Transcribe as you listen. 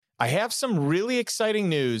I have some really exciting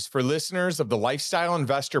news for listeners of the Lifestyle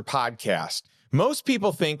Investor podcast. Most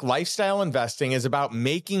people think lifestyle investing is about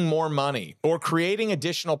making more money or creating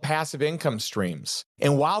additional passive income streams.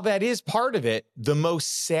 And while that is part of it, the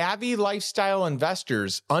most savvy lifestyle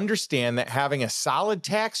investors understand that having a solid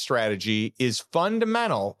tax strategy is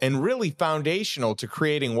fundamental and really foundational to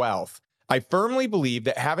creating wealth. I firmly believe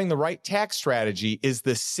that having the right tax strategy is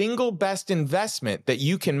the single best investment that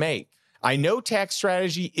you can make. I know tax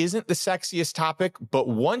strategy isn't the sexiest topic, but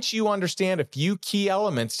once you understand a few key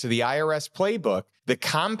elements to the IRS playbook, the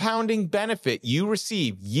compounding benefit you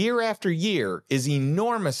receive year after year is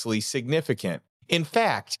enormously significant. In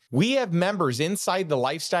fact, we have members inside the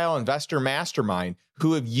Lifestyle Investor Mastermind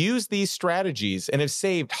who have used these strategies and have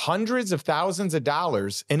saved hundreds of thousands of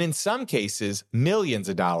dollars, and in some cases, millions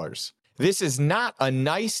of dollars. This is not a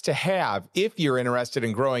nice to have if you're interested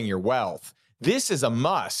in growing your wealth. This is a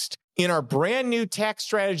must. In our brand new tax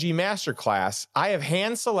strategy masterclass, I have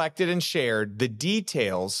hand-selected and shared the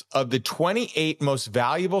details of the 28 most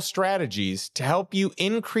valuable strategies to help you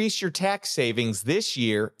increase your tax savings this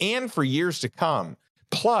year and for years to come.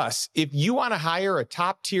 Plus, if you want to hire a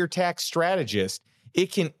top-tier tax strategist,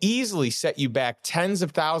 it can easily set you back tens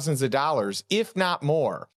of thousands of dollars, if not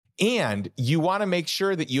more. And you want to make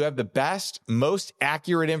sure that you have the best, most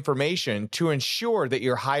accurate information to ensure that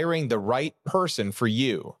you're hiring the right person for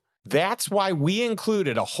you. That's why we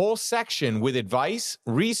included a whole section with advice,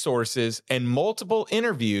 resources, and multiple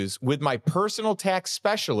interviews with my personal tax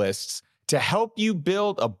specialists to help you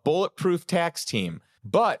build a bulletproof tax team,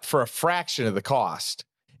 but for a fraction of the cost.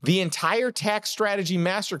 The entire tax strategy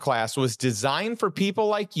masterclass was designed for people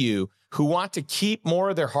like you who want to keep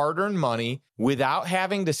more of their hard-earned money without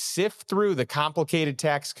having to sift through the complicated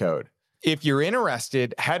tax code. If you're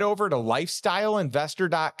interested, head over to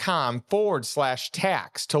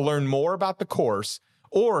lifestyleinvestor.com/tax to learn more about the course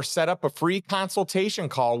or set up a free consultation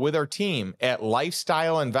call with our team at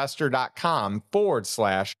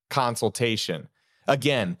lifestyleinvestor.com/consultation.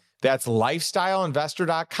 Again, that's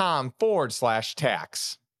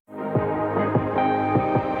lifestyleinvestor.com/tax.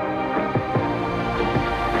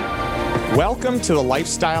 Welcome to the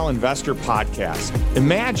Lifestyle Investor Podcast.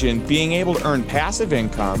 Imagine being able to earn passive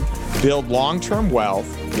income, build long-term wealth,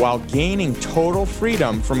 while gaining total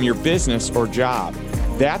freedom from your business or job.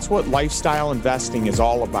 That's what lifestyle investing is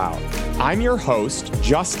all about. I'm your host,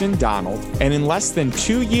 Justin Donald, and in less than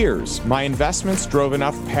 2 years, my investments drove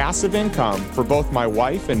enough passive income for both my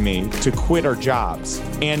wife and me to quit our jobs.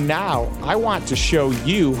 And now I want to show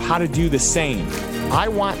you how to do the same. I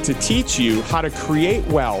want to teach you how to create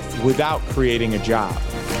wealth without creating a job.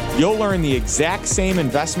 You'll learn the exact same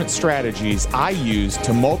investment strategies I use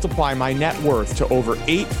to multiply my net worth to over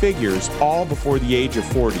 8 figures, all before the age of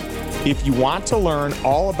 40. If you want to learn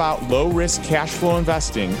all about low-risk cash flow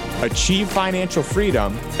investing, achieve financial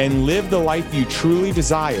freedom, and live the life you truly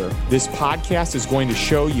desire, this podcast is going to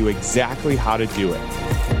show you exactly how to do it.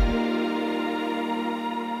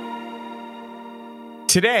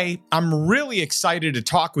 Today, I'm really excited to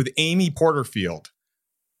talk with Amy Porterfield.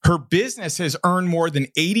 Her business has earned more than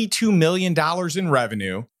 $82 million in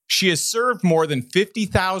revenue. She has served more than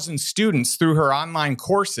 50,000 students through her online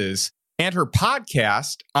courses, and her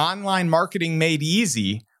podcast, Online Marketing Made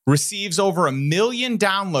Easy, receives over 1 million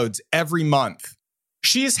downloads every month.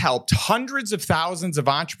 She has helped hundreds of thousands of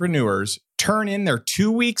entrepreneurs turn in their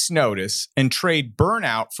 2 weeks' notice and trade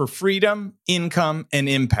burnout for freedom, income, and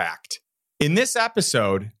impact. In this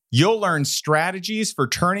episode, you'll learn strategies for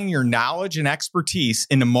turning your knowledge and expertise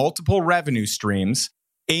into multiple revenue streams,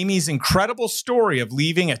 Amy's incredible story of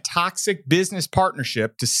leaving a toxic business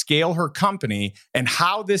partnership to scale her company, and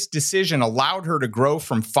how this decision allowed her to grow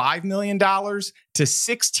from $5 million to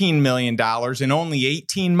 $16 million in only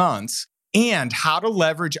 18 months, and how to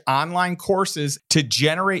leverage online courses to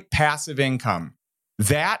generate passive income.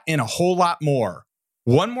 That and a whole lot more.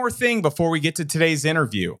 One more thing before we get to today's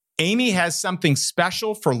interview. Amy has something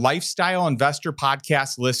special for Lifestyle Investor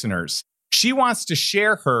Podcast listeners. She wants to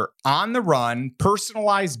share her on-the-run,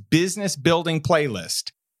 personalized business building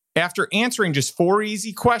playlist. After answering just 4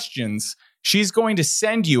 easy questions, she's going to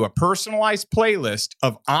send you a personalized playlist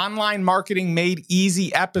of Online Marketing Made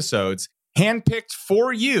Easy episodes handpicked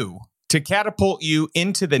for you to catapult you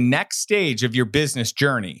into the next stage of your business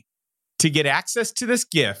journey. To get access to this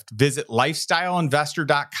gift, visit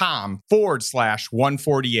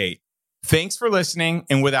lifestyleinvestor.com/148. Thanks for listening,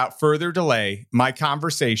 and without further delay, my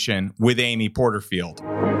conversation with Amy Porterfield.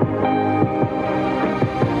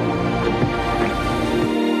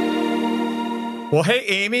 Well, hey,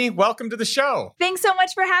 Amy, welcome to the show. Thanks so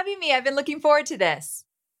much for having me. I've been looking forward to this.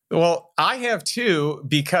 Well, I have too,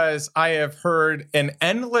 because I have heard an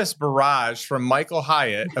endless barrage from Michael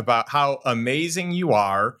Hyatt about how amazing you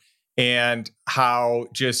are and how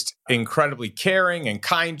just incredibly caring and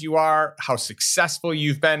kind you are, how successful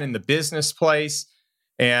you've been in the business place.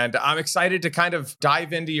 And I'm excited to kind of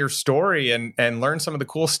dive into your story and learn some of the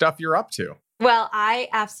cool stuff you're up to. Well, I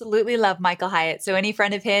absolutely love Michael Hyatt. So any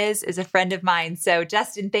friend of his is a friend of mine. So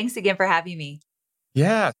Justin, thanks again for having me.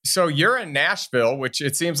 Yeah. So you're in Nashville, which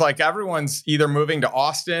it seems like everyone's either moving to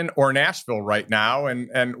Austin or Nashville right now.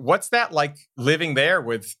 And what's that like living there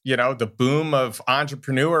with, the boom of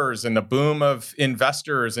entrepreneurs and the boom of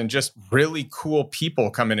investors and just really cool people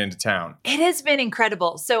coming into town? It has been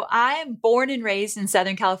incredible. So I'm born and raised in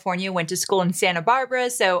Southern California, went to school in Santa Barbara.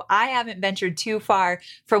 So I haven't ventured too far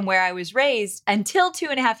from where I was raised until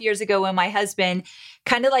 2.5 years ago when my husband,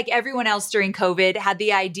 kind of like everyone else during COVID, had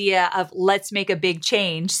the idea of let's make a big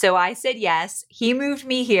change. So I said yes. He moved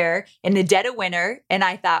me here in the dead of winter. And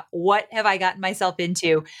I thought, what have I gotten myself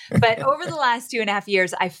into? But over the last 2.5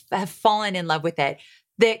 years, I have fallen in love with it.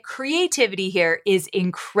 The creativity here is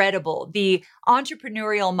incredible. The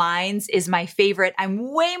entrepreneurial minds is my favorite.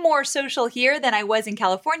 I'm way more social here than I was in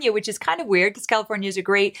California, which is kind of weird because California is a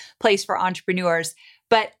great place for entrepreneurs.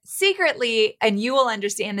 But secretly, and you will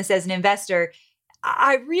understand this as an investor,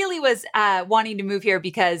 I really was wanting to move here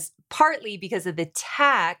partly because of the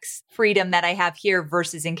tax freedom that I have here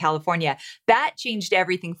versus in California. That changed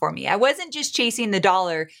everything for me. I wasn't just chasing the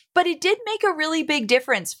dollar, but it did make a really big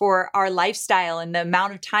difference for our lifestyle and the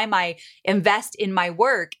amount of time I invest in my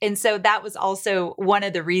work. And so that was also one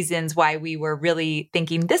of the reasons why we were really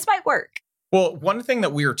thinking this might work. Well, one thing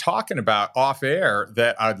that we were talking about off air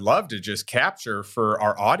that I'd love to just capture for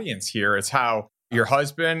our audience here is how your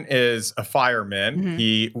husband is a fireman. Mm-hmm.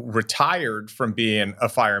 He retired from being a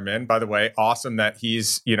fireman. By the way, awesome that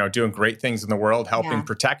he's, doing great things in the world, helping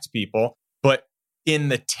protect people. But in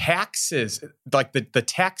the taxes, like the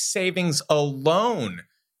tax savings alone,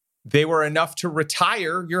 they were enough to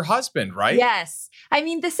retire your husband, right? Yes. I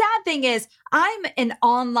mean, the sad thing is I'm an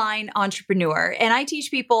online entrepreneur and I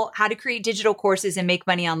teach people how to create digital courses and make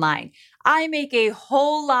money online. I make a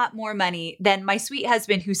whole lot more money than my sweet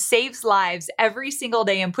husband who saves lives every single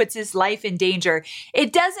day and puts his life in danger.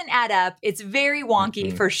 It doesn't add up. It's very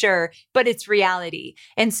wonky for sure, but it's reality.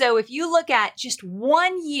 And so if you look at just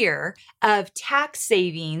 1 year of tax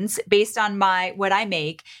savings based on what I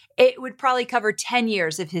make, it would probably cover 10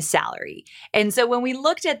 years of his salary. And so when we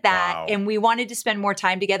looked at that and we wanted to spend more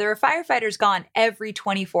time together, a firefighter's gone every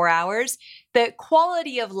 24 hours. The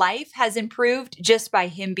quality of life has improved just by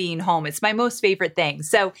him being home. It's my most favorite thing.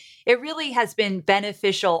 So it really has been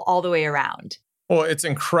beneficial all the way around. Well, it's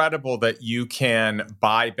incredible that you can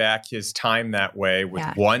buy back his time that way with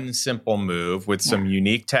one simple move, with some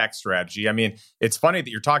unique tax strategy. I mean, it's funny that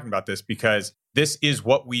you're talking about this because this is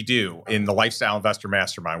what we do in the Lifestyle Investor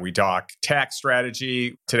Mastermind. We talk tax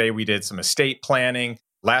strategy. Today we did some estate planning.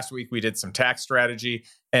 Last week we did some tax strategy.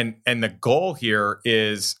 And the goal here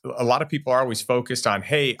is a lot of people are always focused on,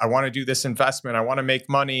 hey, I want to do this investment. I want to make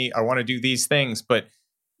money. I want to do these things. But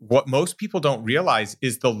what most people don't realize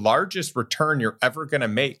is the largest return you're ever going to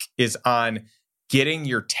make is on getting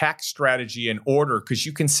your tax strategy in order, because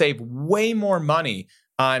you can save way more money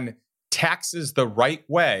on taxes the right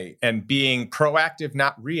way and being proactive,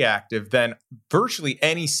 not reactive, than virtually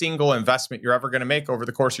any single investment you're ever going to make over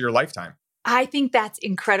the course of your lifetime. I think that's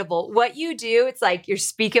incredible. What you do, it's like you're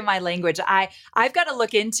speaking my language. I've got to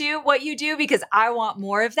look into what you do because I want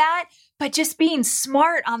more of that. But just being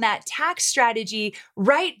smart on that tax strategy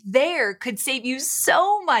right there could save you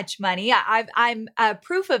so much money. I'm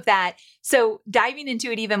proof of that. So diving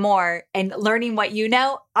into it even more and learning what you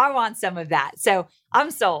know, I want some of that. So I'm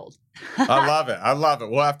sold. I love it. I love it.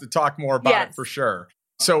 We'll have to talk more about it for sure.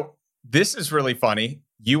 So this is really funny.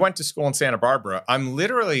 You went to school in Santa Barbara. I'm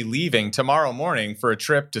literally leaving tomorrow morning for a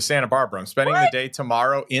trip to Santa Barbara. I'm spending the day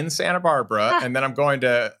tomorrow in Santa Barbara, and then I'm going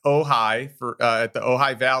to Ojai at the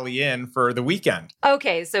Ojai Valley Inn for the weekend.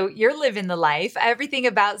 Okay, so you're living the life. Everything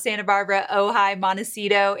about Santa Barbara, Ojai,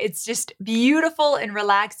 Montecito, it's just beautiful and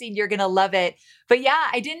relaxing. You're going to love it. But yeah,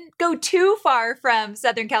 I didn't go too far from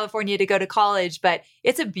Southern California to go to college, but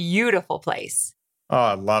it's a beautiful place. Oh,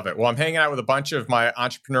 I love it. Well, I'm hanging out with a bunch of my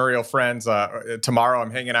entrepreneurial friends. Tomorrow, I'm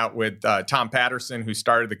hanging out with Tom Patterson, who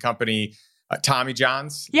started the company Tommy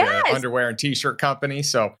John's, the underwear and t-shirt company.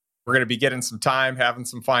 So we're going to be getting some time, having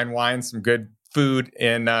some fine wine, some good food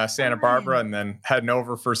in Santa Barbara, and then heading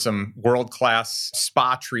over for some world-class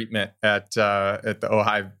spa treatment at the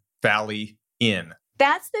Ojai Valley Inn.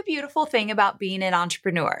 That's the beautiful thing about being an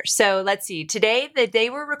entrepreneur. So let's see, today, the day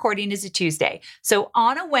we're recording is a Tuesday. So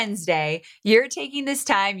on a Wednesday, you're taking this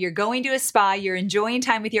time, you're going to a spa, you're enjoying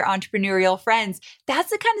time with your entrepreneurial friends. That's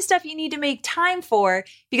the kind of stuff you need to make time for,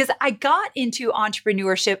 because I got into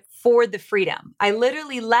entrepreneurship for the freedom. I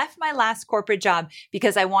literally left my last corporate job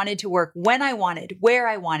because I wanted to work when I wanted, where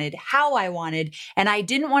I wanted, how I wanted, and I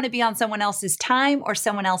didn't want to be on someone else's time or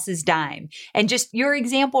someone else's dime. And just your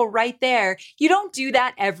example right there, you don't do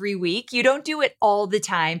that every week. You don't do it all the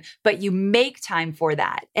time, but you make time for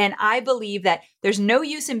that. And I believe that there's no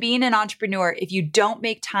use in being an entrepreneur if you don't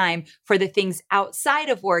make time for the things outside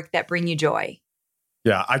of work that bring you joy.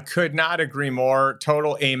 Yeah, I could not agree more.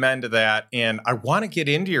 Total amen to that. And I want to get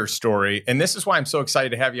into your story. And this is why I'm so excited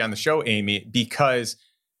to have you on the show, Amy, because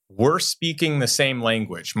we're speaking the same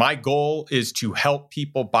language. My goal is to help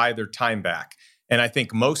people buy their time back. And I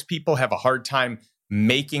think most people have a hard time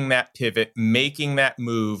making that pivot, making that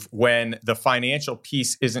move when the financial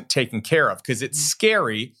piece isn't taken care of, because it's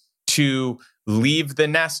scary to leave the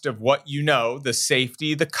nest of what you know, the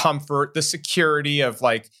safety, the comfort, the security of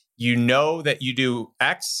like, you know that you do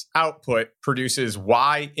X output produces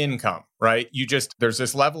Y income, right? There's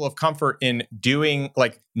this level of comfort in doing,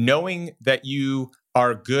 like knowing that you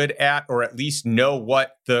are good at, or at least know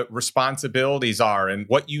what the responsibilities are and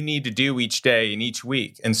what you need to do each day and each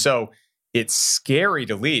week. And so it's scary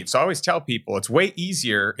to leave. So I always tell people it's way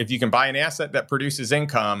easier if you can buy an asset that produces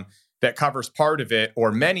income that covers part of it,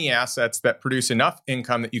 or many assets that produce enough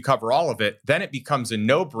income that you cover all of it. Then it becomes a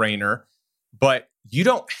no-brainer. But you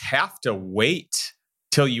don't have to wait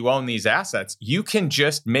till you own these assets. You can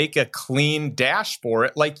just make a clean dash for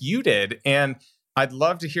it like you did. And I'd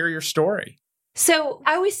love to hear your story. So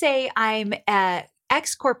I always say I'm a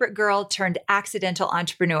ex-corporate girl turned accidental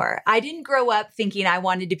entrepreneur. I didn't grow up thinking I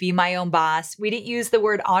wanted to be my own boss. We didn't use the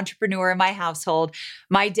word entrepreneur in my household.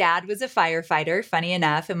 My dad was a firefighter, funny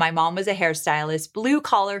enough, and my mom was a hairstylist, blue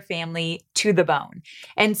collar family to the bone.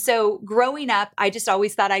 And so growing up, I just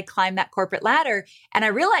always thought I'd climb that corporate ladder. And I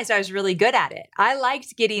realized I was really good at it. I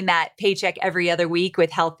liked getting that paycheck every other week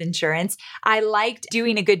with health insurance. I liked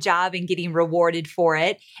doing a good job and getting rewarded for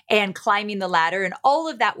it and climbing the ladder. And all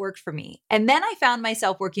of that worked for me. And then I found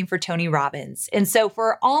myself working for Tony Robbins. And so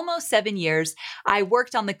for almost 7 years, I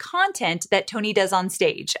worked on the content that Tony does on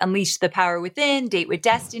stage, Unleash the Power Within, Date with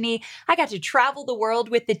Destiny. I got to travel the world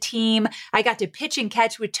with the team. I got to pitch and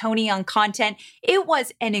catch with Tony on content. It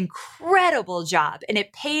was an incredible job and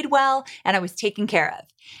it paid well and I was taken care of.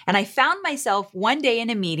 And I found myself one day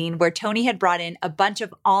in a meeting where Tony had brought in a bunch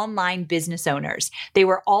of online business owners. They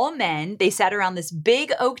were all men. They sat around this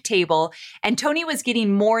big oak table, and Tony was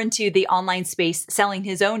getting more into the online space, selling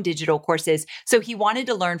his own digital courses. So he wanted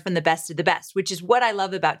to learn from the best of the best, which is what I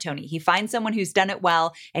love about Tony. He finds someone who's done it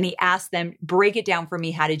well, and he asks them, break it down for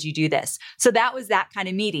me. How did you do this? So that was that kind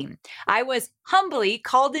of meeting. I was humbly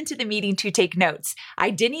called into the meeting to take notes.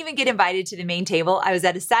 I didn't even get invited to the main table. I was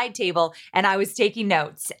at a side table and I was taking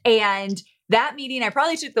notes. And that meeting, I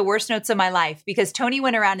probably took the worst notes of my life because Tony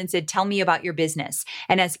went around and said, tell me about your business.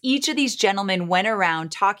 And as each of these gentlemen went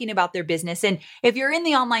around talking about their business, and if you're in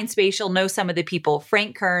the online space, you'll know some of the people,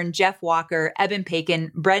 Frank Kern, Jeff Walker, Eben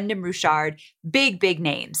Pakin, Brendan Bouchard, big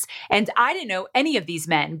names. And I didn't know any of these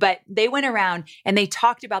men, but they went around and they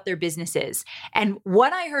talked about their businesses. And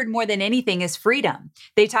what I heard more than anything is freedom.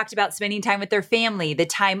 They talked about spending time with their family, the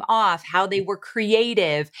time off, how they were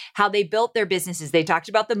creative, how they built their businesses. They talked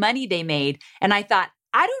about the money they made. And I thought,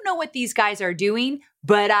 I don't know what these guys are doing,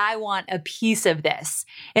 but I want a piece of this.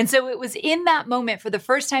 And so it was in that moment, for the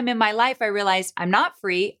first time in my life, I realized I'm not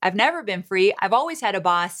free. I've never been free. I've always had a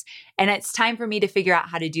boss, and it's time for me to figure out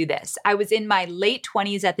how to do this. I was in my late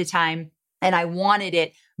 20s at the time, and I wanted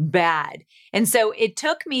it bad. And so it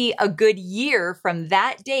took me a good year from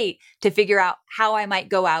that date to figure out how I might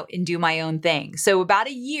go out and do my own thing. So about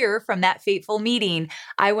a year from that fateful meeting,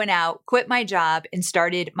 I went out, quit my job, and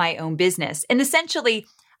started my own business. And essentially,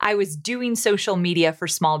 I was doing social media for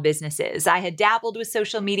small businesses. I had dabbled with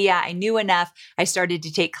social media. I knew enough. I started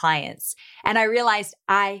to take clients. And I realized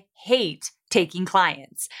I hate taking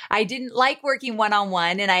clients. I didn't like working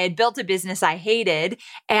one-on-one, and I had built a business I hated.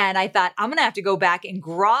 And I thought, I'm going to have to go back and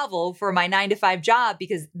grovel for my 9-to-5 job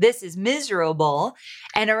because this is miserable.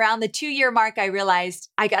 And around the 2-year mark, I realized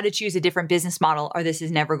I got to choose a different business model or this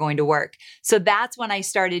is never going to work. So that's when I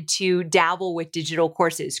started to dabble with digital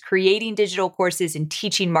courses, creating digital courses and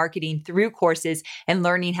teaching marketing through courses and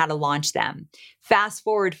learning how to launch them. Fast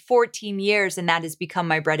forward 14 years, and that has become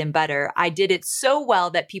my bread and butter. I did it so well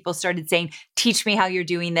that people started saying, Teach me how you're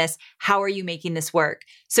doing this. How are you making this work?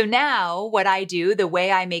 So now what I do, the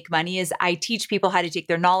way I make money is I teach people how to take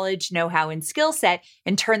their knowledge, know-how, and skill set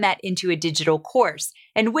and turn that into a digital course.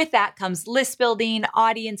 And with that comes list building,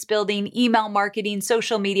 audience building, email marketing,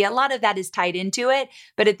 social media. A lot of that is tied into it.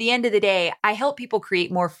 But at the end of the day, I help people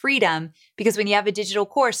create more freedom because when you have a digital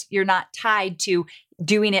course, you're not tied to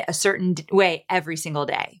doing it a certain way every single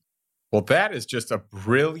day. Well, that is just a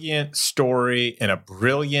brilliant story and a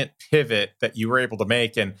brilliant pivot that you were able to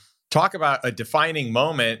make. And talk about a defining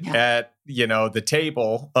moment at, the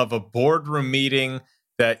table of a boardroom meeting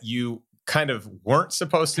that you kind of weren't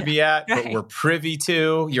supposed to be at, but were privy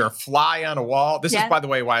to. You're a fly on a wall. This is, by the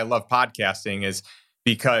way, why I love podcasting is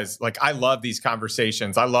because I love these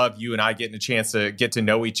conversations. I love you and I getting a chance to get to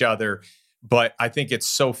know each other. But I think it's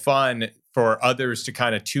so fun for others to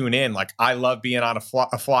kind of tune in. I love being on a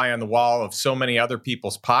fly on the wall of so many other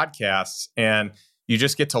people's podcasts. And you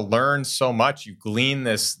just get to learn so much. You glean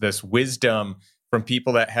this wisdom from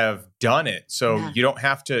people that have done it. So you don't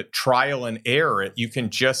have to trial and error it. You can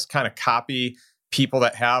just kind of copy people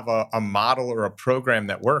that have a model or a program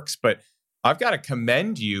that works. But I've got to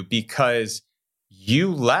commend you because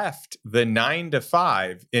you left the 9 to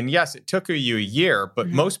 5. And yes, it took you a year, but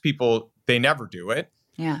most people, they never do it.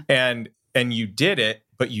 Yeah. And you did it,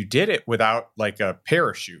 but you did it without a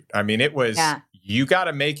parachute. I mean, it was, you got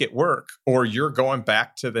to make it work or you're going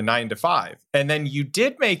back to the 9 to 5. And then you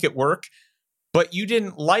did make it work, but you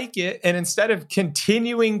didn't like it. And instead of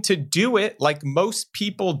continuing to do it like most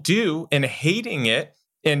people do and hating it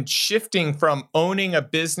and shifting from owning a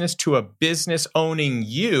business to a business owning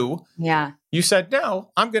you, you said,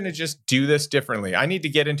 no, I'm going to just do this differently. I need to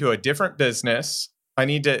get into a different business. I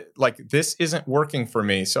need to, this isn't working for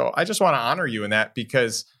me. So I just want to honor you in that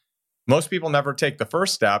because most people never take the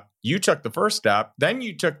first step. You took the first step, then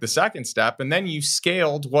you took the second step, and then you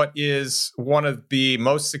scaled what is one of the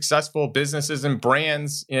most successful businesses and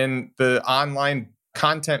brands in the online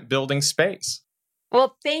content building space.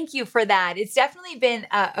 Well, thank you for that. It's definitely been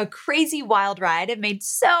a crazy wild ride. I've made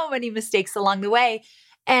so many mistakes along the way.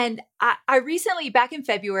 And I recently, back in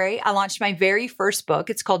February, I launched my very first book.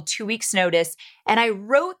 It's called 2 Weeks Notice. And I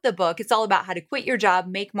wrote the book. It's all about how to quit your job,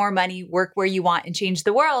 make more money, work where you want, and change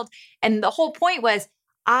the world. And the whole point was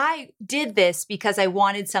I did this because I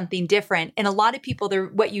wanted something different. And a lot of people,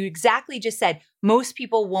 what you exactly just said, most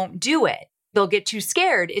people won't do it. They'll get too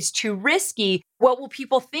scared. It's too risky. What will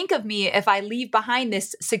people think of me if I leave behind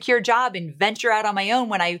this secure job and venture out on my own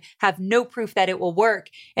when I have no proof that it will work?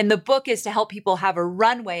 And the book is to help people have a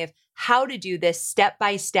runway of how to do this step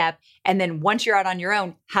by step. And then once you're out on your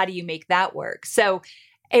own, how do you make that work? So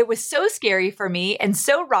it was so scary for me and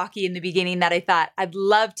so rocky in the beginning that I thought I'd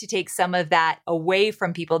love to take some of that away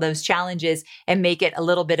from people, those challenges, and make it a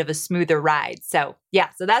little bit of a smoother ride. So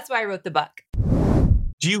so that's why I wrote the book.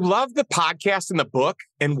 Do you love the podcast and the book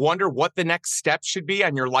and wonder what the next steps should be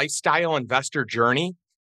on your lifestyle investor journey?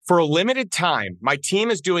 For a limited time, my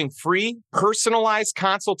team is doing free, personalized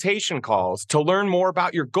consultation calls to learn more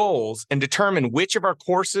about your goals and determine which of our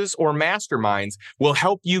courses or masterminds will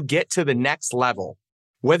help you get to the next level.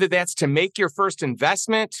 Whether that's to make your first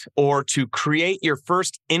investment or to create your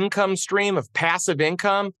first income stream of passive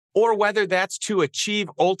income, or whether that's to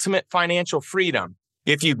achieve ultimate financial freedom.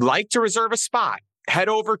 If you'd like to reserve a spot, head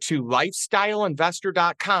over to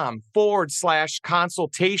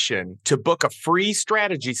lifestyleinvestor.com/consultation to book a free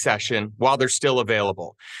strategy session while they're still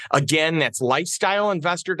available. Again, that's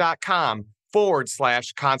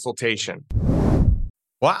lifestyleinvestor.com/consultation.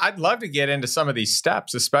 Well, I'd love to get into some of these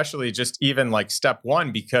steps, especially just even step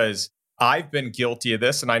one, because I've been guilty of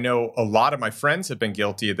this. And I know a lot of my friends have been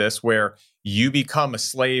guilty of this, where you become a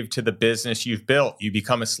slave to the business you've built. You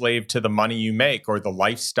become a slave to the money you make or the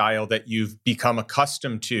lifestyle that you've become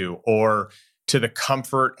accustomed to, or to the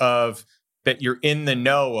comfort of that you're in the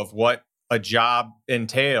know of what a job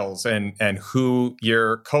entails and who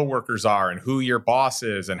your coworkers are and who your boss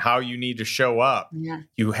is and how you need to show up. Yeah.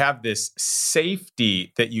 You have this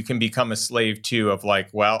safety that you can become a slave to of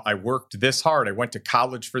well, I worked this hard. I went to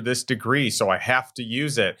college for this degree, so I have to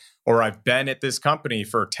use it. Or I've been at this company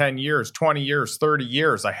for 10 years, 20 years, 30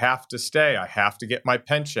 years. I have to stay. I have to get my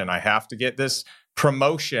pension. I have to get this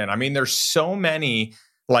promotion. I mean, there's so many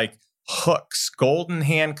hooks, golden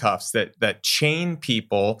handcuffs that chain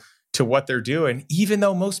people to what they're doing, even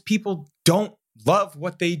though most people don't love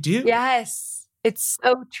what they do. Yes, it's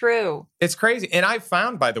so true. It's crazy. And I've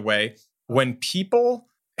found, by the way, when people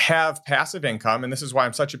have passive income, and this is why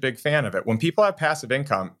I'm such a big fan of it, when people have passive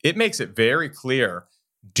income, it makes it very clear,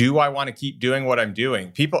 do I want to keep doing what I'm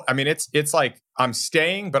doing? People, I mean, it's like I'm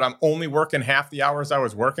staying, but I'm only working half the hours I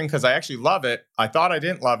was working because I actually love it. I thought I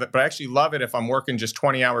didn't love it, but I actually love it if I'm working just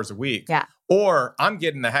 20 hours a week. Yeah. Or I'm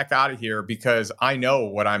getting the heck out of here because I know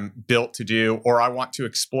what I'm built to do, or I want to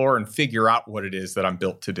explore and figure out what it is that I'm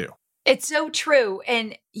built to do. It's so true.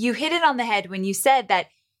 And you hit it on the head when you said that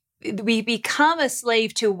we become a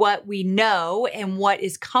slave to what we know and what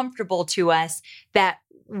is comfortable to us, that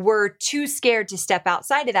we're too scared to step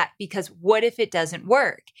outside of that because what if it doesn't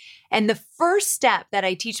work? And the first step that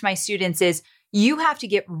I teach my students is you have to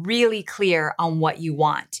get really clear on what you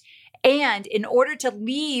want. And in order to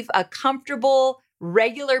leave a comfortable,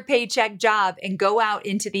 regular paycheck job and go out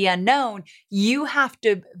into the unknown, you have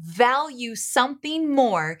to value something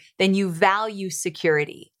more than you value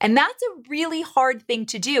security. And that's a really hard thing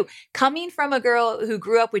to do. Coming from a girl who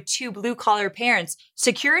grew up with two blue-collar parents,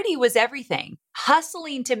 security was everything.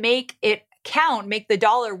 Hustling to make it count, make the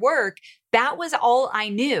dollar work, that was all I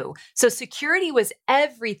knew. So security was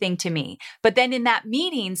everything to me. But then in that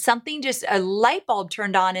meeting, a light bulb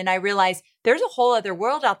turned on and I realized there's a whole other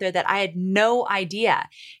world out there that I had no idea.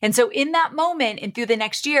 And so in that moment and through the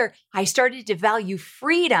next year, I started to value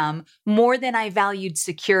freedom more than I valued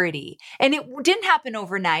security. And it didn't happen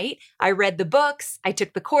overnight. I read the books, I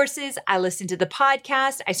took the courses, I listened to the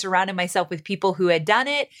podcast, I surrounded myself with people who had done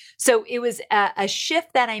it. So it was a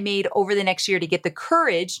shift that I made over the next year to get the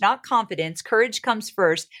courage, not confidence. Courage comes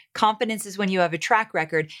first. Confidence is when you have a track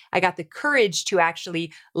record. I got the courage to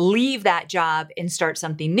actually leave that job and start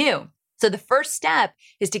something new. So the first step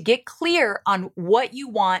is to get clear on what you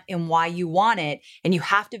want and why you want it. And you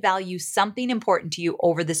have to value something important to you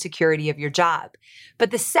over the security of your job.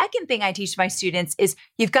 But the second thing I teach my students is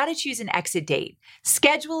you've got to choose an exit date.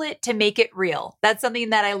 Schedule it to make it real. That's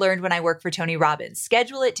something that I learned when I worked for Tony Robbins.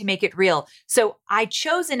 Schedule it to make it real. So I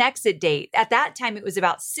chose an exit date. At that time, it was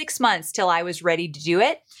about 6 months till I was ready to do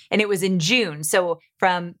it. And it was in June. So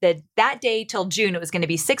from that day till June, it was going to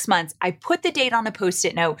be 6 months. I put the date on a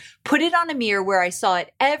Post-it note, put it on a mirror where I saw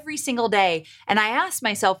it every single day. And I asked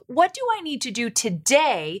myself, what do I need to do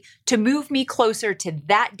today to move me closer to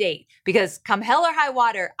that date? Because come hell or high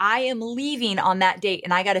water, I am leaving on that date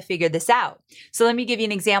and I got to figure this out. So let me give you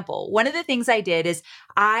an example. One of the things I did is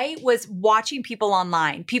I was watching people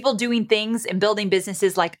online, people doing things and building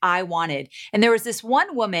businesses like I wanted. And there was this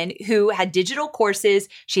one woman who had digital courses.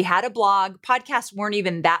 She had a blog. Podcasts weren't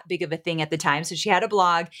even that big of a thing at the time. So she had a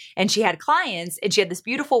blog and she had clients and she had this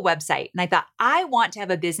beautiful website. And I thought, I want to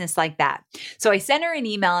have a business like that. So I sent her an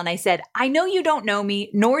email and I said, I know you don't know me,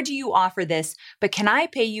 nor do you offer this, but can I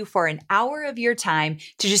pay you for an hour of your time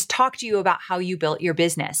to just talk to you about how you built your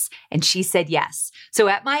business? And she said yes. So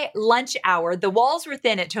at my lunch hour, the walls were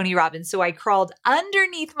thin at Tony Robbins. So I crawled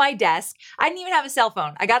underneath my desk. I didn't even have a cell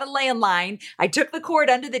phone. I got a landline. I took the cord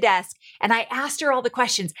under the desk and I asked her all the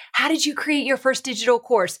questions. How did you create your first digital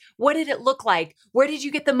course? What did it look like? Where did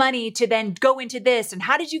you get the money to then go into this? And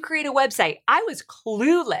how did you create a website? I was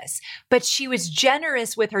clueless, but she was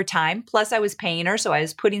generous with her time. Plus I was paying her. So I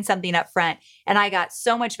was putting something up front and I got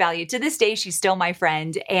so much value. To this day, she's still my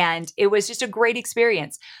friend. And it was just a great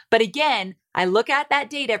experience. But again, I look at that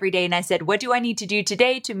date every day and I said, what do I need to do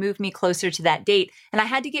today to move me closer to that date? And I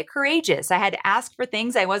had to get courageous. I had to ask for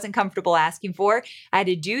things I wasn't comfortable asking for. I had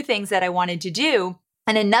to do things that I wanted to do.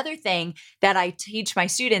 And another thing that I teach my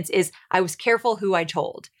students is I was careful who I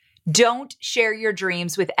told. Don't share your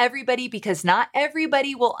dreams with everybody because not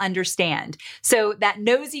everybody will understand. So that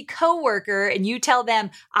nosy coworker and you tell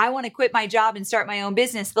them, I want to quit my job and start my own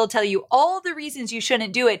business, they'll tell you all the reasons you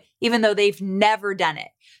shouldn't do it, even though they've never done it.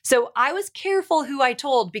 So I was careful who I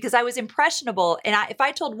told because I was impressionable. And if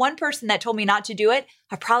I told one person that told me not to do it,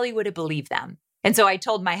 I probably would have believed them. And so I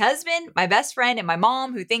told my husband, my best friend, and my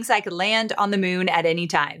mom who thinks I could land on the moon at any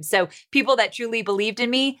time. So people that truly believed in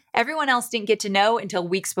me, everyone else didn't get to know until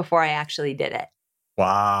weeks before I actually did it.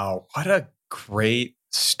 Wow. What a great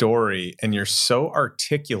story. And you're so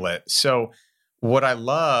articulate. So what I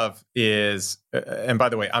love is, and by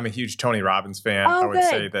the way, I'm a huge Tony Robbins fan. Oh, I would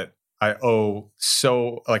say that I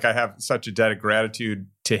have such a debt of gratitude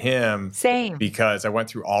to him. Same. Because I went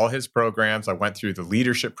through all his programs. I went through the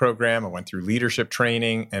leadership program. I went through leadership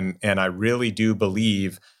training. And I really do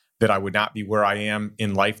believe that I would not be where I am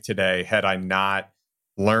in life today had I not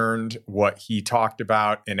learned what he talked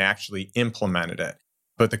about and actually implemented it.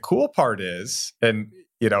 But the cool part is, and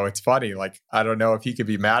it's funny, like, I don't know if he could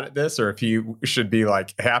be mad at this or if he should be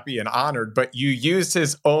like happy and honored, but you used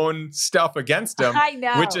his own stuff against him, I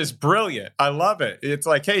know. Which is brilliant. I love it. It's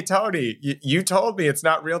like, hey, Tony, you told me it's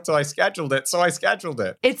not real till I scheduled it. So I scheduled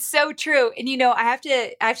it. It's so true. And, I have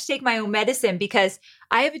to take my own medicine because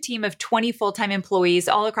I have a team of 20 full-time employees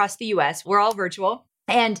all across the US. We're all virtual.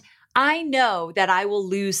 And I know that I will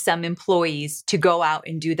lose some employees to go out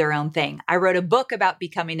and do their own thing. I wrote a book about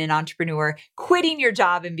becoming an entrepreneur, quitting your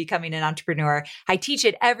job and becoming an entrepreneur. I teach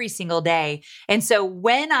it every single day. And so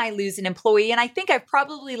when I lose an employee, and I think I've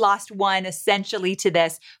probably lost one essentially to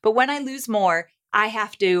this, but when I lose more, I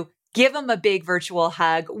have to give them a big virtual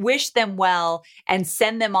hug, wish them well, and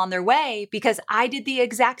send them on their way because I did the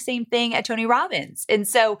exact same thing at Tony Robbins. And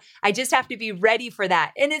so I just have to be ready for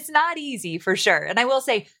that. And it's not easy for sure. And I will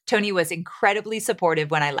say, Tony was incredibly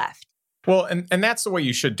supportive when I left. Well, and that's the way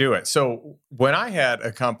you should do it. So when I had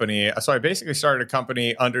a company, so I basically started a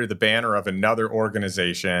company under the banner of another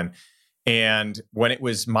organization. And when it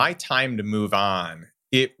was my time to move on,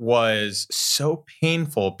 it was so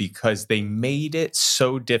painful because they made it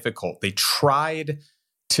so difficult. They tried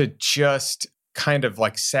to just kind of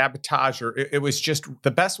like sabotage, or it was just,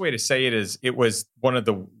 the best way to say it is it was one of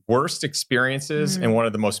the worst experiences and one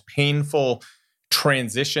of the most painful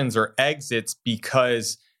transitions or exits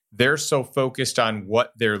because they're so focused on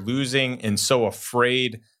what they're losing and so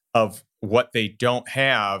afraid of what they don't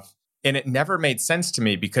have. And it never made sense to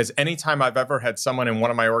me because anytime I've ever had someone in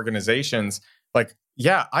one of my organizations, like,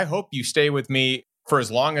 yeah, I hope you stay with me for as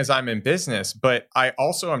long as I'm in business, but I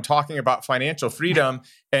also am talking about financial freedom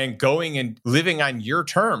and going and living on your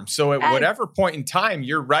terms. So at whatever point in time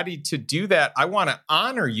you're ready to do that, I want to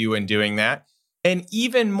honor you in doing that. And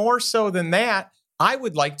even more so than that, I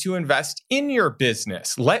would like to invest in your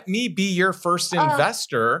business. Let me be your first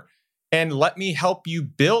investor and let me help you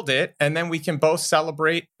build it. And then we can both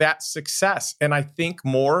celebrate that success. And I think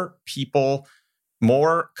more people,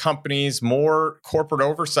 more companies, more corporate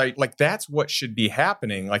oversight, like that's what should be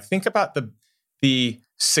happening. Like think about the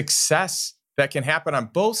success that can happen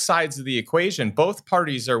on both sides of the equation. Both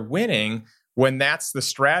parties are winning when that's the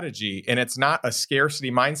strategy. And it's not a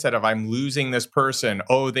scarcity mindset of I'm losing this person.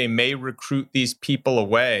 Oh, they may recruit these people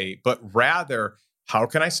away, but rather, how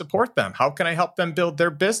can I support them? How can I help them build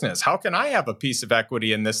their business? How can I have a piece of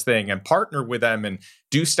equity in this thing and partner with them and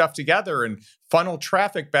do stuff together and funnel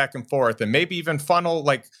traffic back and forth and maybe even funnel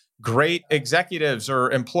like great executives or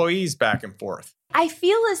employees back and forth? I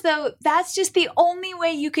feel as though that's just the only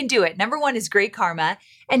way you can do it. Number one is great karma.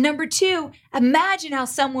 And number two, imagine how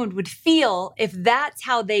someone would feel if that's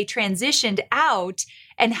how they transitioned out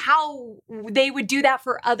and how they would do that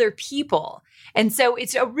for other people. And so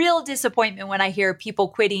it's a real disappointment when I hear people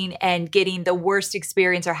quitting and getting the worst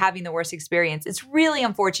experience or having the worst experience. It's really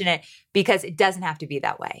unfortunate because it doesn't have to be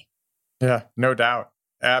that way. Yeah, no doubt.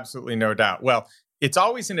 Absolutely no doubt. Well, it's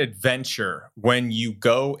always an adventure when you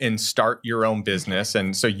go and start your own business.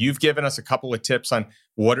 And so you've given us a couple of tips on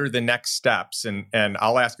what are the next steps. And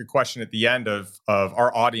I'll ask a question at the end of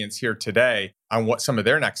our audience here today on what some of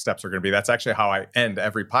their next steps are going to be. That's actually how I end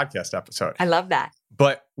every podcast episode. I love that.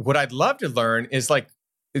 But what I'd love to learn is like,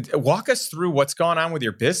 walk us through what's going on with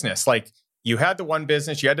your business. Like you had the one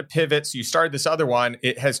business, you had to pivot. So you started this other one.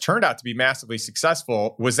 It has turned out to be massively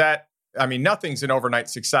successful. Was that, I mean, nothing's an overnight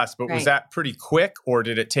success, but was that pretty quick or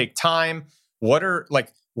did it take time? What are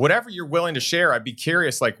like, whatever you're willing to share, I'd be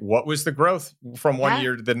curious, like what was the growth from one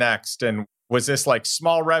year to the next? And was this like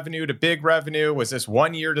small revenue to big revenue? Was this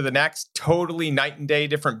 1 year to the next? Totally night and day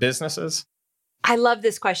different businesses? I love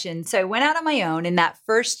this question. So I went out on my own and that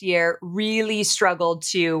first year really struggled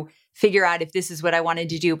to figure out if this is what I wanted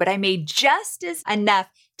to do, but I made just as enough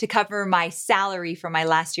to cover my salary for my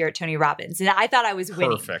last year at Tony Robbins. And I thought I was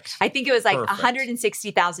winning. Perfect. I think it was like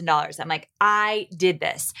 $160,000. I'm like, I did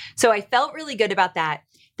this. So I felt really good about that.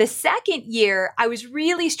 The second year, I was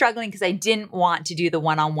really struggling because I didn't want to do the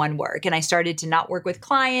one-on-one work. And I started to not work with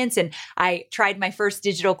clients. And I tried my first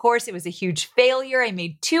digital course. It was a huge failure. I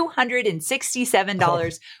made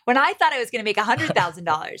 $267 when I thought I was going to make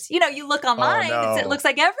 $100,000. You know, you look online, it looks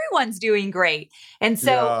like everyone's doing great. And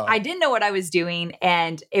so I didn't know what I was doing.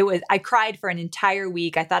 And I cried for an entire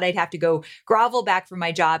week. I thought I'd have to go grovel back from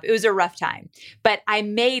my job. It was a rough time. But I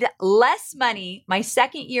made less money my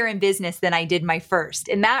second year in business than I did my first.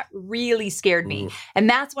 And that really scared me. And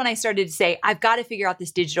that's when I started to say, I've got to figure out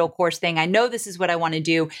this digital course thing. I know this is what I want to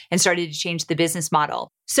do, and started to change the business model.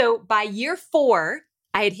 So by year 4,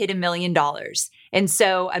 I had hit $1 million. And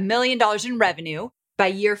so $1 million in revenue by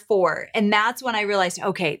year 4. And that's when I realized,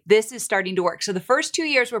 okay, this is starting to work. So the first 2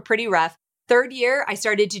 years were pretty rough. Third year, I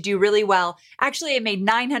started to do really well. Actually, I made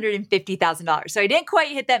 $950,000. So I didn't quite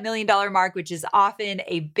hit that $1 million mark, which is often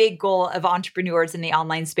a big goal of entrepreneurs in the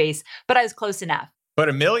online space, but I was close enough. But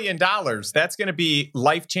 $1 million, that's going to be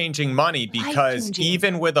life-changing money because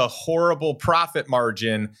even with a horrible profit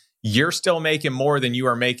margin, you're still making more than you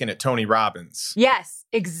are making at Tony Robbins. Yes.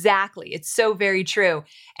 exactly. It's so very true.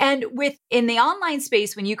 And in the online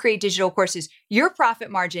space, when you create digital courses, your profit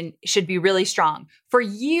margin should be really strong. For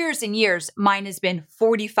years and years, mine has been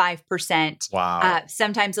 45%, Wow.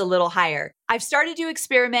 sometimes a little higher. I've started to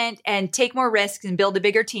experiment and take more risks and build a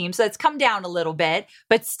bigger team. So that's come down a little bit,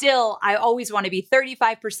 but still, I always want to be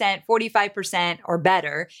 35%, 45% or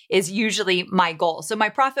better is usually my goal. So my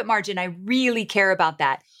profit margin, I really care about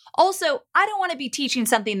that. Also, I don't want to be teaching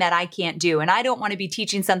something that I can't do. And I don't want to be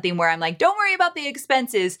teaching something where I'm like, don't worry about the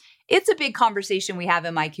expenses. It's a big conversation we have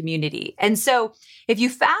in my community. And so if you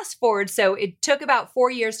fast forward, so it took about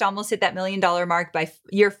 4 years to almost hit that $1 million mark. By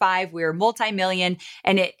year 5, we were multi-million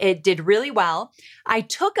and it did really well. I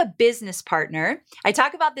took a business partner. I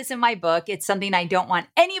talk about this in my book. It's something I don't want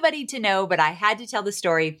anybody to know, but I had to tell the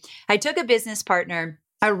story. I took a business partner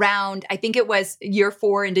around, I think it was year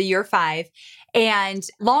 4 into year 5. And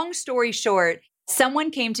long story short,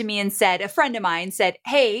 someone came to me and said, a friend of mine said,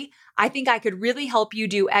 hey, I think I could really help you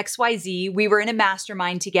do XYZ. We were in a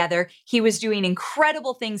mastermind together. He was doing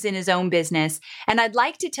incredible things in his own business. And I'd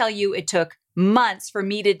like to tell you it took months for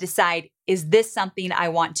me to decide, is this something I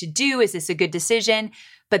want to do? Is this a good decision?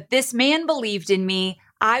 But this man believed in me.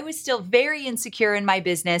 I was still very insecure in my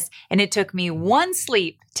business. And it took me one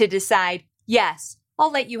sleep to decide, yes,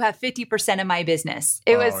 I'll let you have 50% of my business.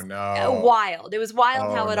 It was wild. It was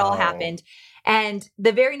wild how it all happened. And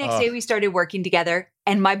the very next day we started working together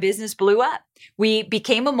and my business blew up. We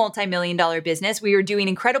became a multi-million-dollar business. We were doing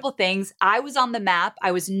incredible things. I was on the map.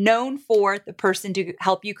 I was known for the person to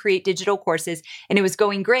help you create digital courses and it was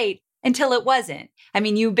going great until it wasn't. I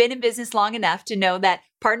mean, you've been in business long enough to know that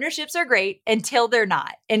partnerships are great until they're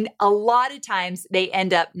not. And a lot of times they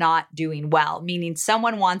end up not doing well, meaning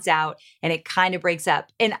someone wants out and it kind of breaks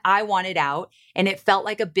up. And I wanted out and it felt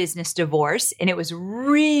like a business divorce. And it was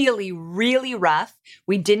really, really rough.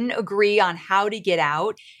 We didn't agree on how to get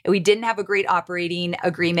out. We didn't have a great operating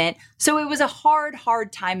agreement. So it was a hard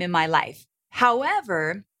time in my life.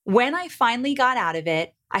 However, when I finally got out of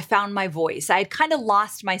it, I found my voice. I had kind of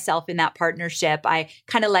lost myself in that partnership. I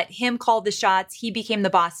kind of let him call the shots. He became the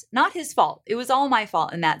boss. Not his fault. It was all my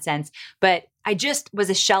fault in that sense. But I just was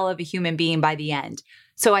a shell of a human being by the end.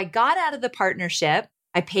 So I got out of the partnership.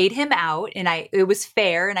 I paid him out and it was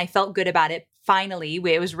fair and I felt good about it. Finally,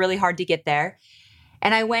 it was really hard to get there.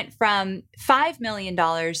 And I went from $5 million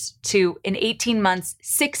to, in 18 months,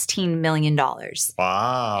 $16 million.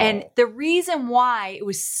 Wow. And the reason why it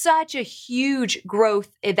was such a huge growth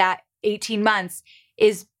in that 18 months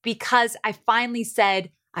is because I finally said,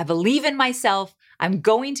 I believe in myself. I'm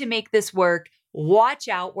going to make this work. Watch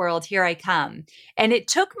out, world. Here I come. And it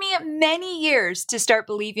took me many years to start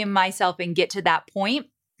believing in myself and get to that point.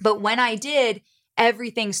 But when I did,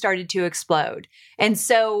 everything started to explode. And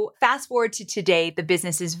so fast forward to today, the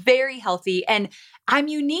business is very healthy. And I'm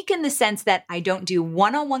unique in the sense that I don't do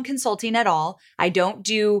one-on-one consulting at all. I don't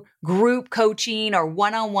do group coaching or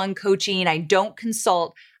one-on-one coaching. I don't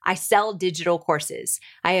consult. I sell digital courses.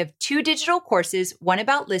 I have 2 digital courses, one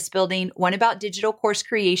about list building, one about digital course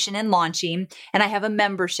creation and launching, and I have a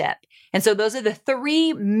membership. And so those are the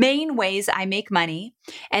 3 main ways I make money.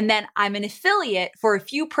 And then I'm an affiliate for a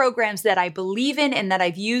few programs that I believe in and that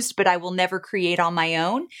I've used, but I will never create on my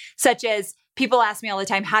own, such as people ask me all the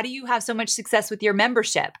time, how do you have so much success with your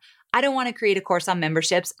membership? I don't want to create a course on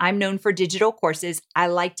memberships. I'm known for digital courses. I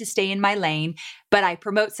like to stay in my lane, but I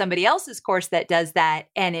promote somebody else's course that does that,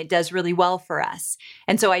 and it does really well for us.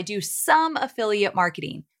 And so I do some affiliate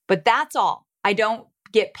marketing, but that's all. I don't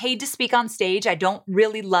get paid to speak on stage. I don't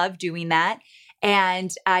really love doing that.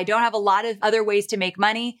 And I don't have a lot of other ways to make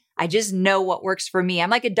money. I just know what works for me. I'm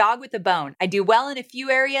like a dog with a bone. I do well in a few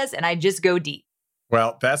areas and I just go deep.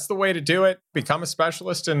 Well, that's the way to do it. Become a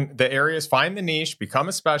specialist in the areas, find the niche, become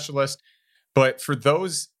a specialist. But for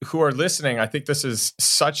those who are listening, I think this is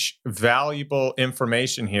such valuable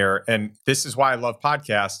information here. And this is why I love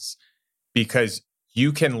podcasts, because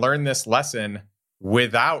you can learn this lesson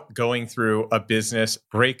without going through a business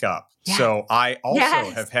breakup. Yeah. So I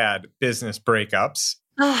also have had business breakups.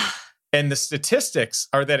 And the statistics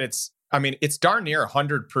are that it's darn near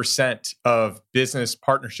 100% of business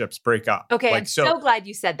partnerships break up. Okay, I'm so glad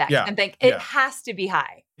you said that. Yeah, I'm thinking it has to be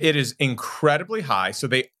high. It is incredibly high. So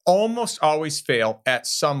they almost always fail at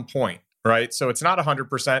some point, right? So it's not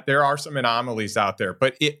 100%. There are some anomalies out there,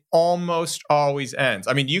 but it almost always ends.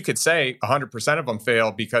 I mean, you could say 100% of them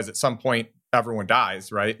fail because at some point everyone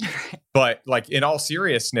dies, right? But like in all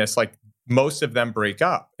seriousness, like most of them break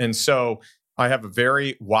up. And so I have a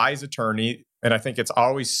very wise attorney And I think it's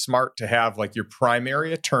always smart to have like your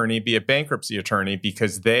primary attorney be a bankruptcy attorney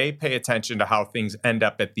because they pay attention to how things end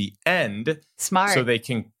up at the end. Smart. So they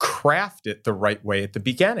can craft it the right way at the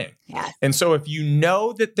beginning. Yes. And so if you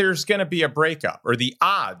know that there's going to be a breakup or the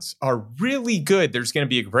odds are really good there's going to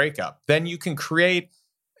be a breakup, then you can create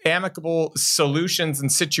amicable solutions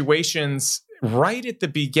and situations right at the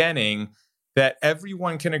beginning that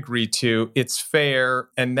everyone can agree to. It's fair.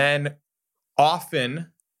 And then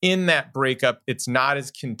often in that breakup, it's not as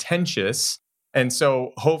contentious. And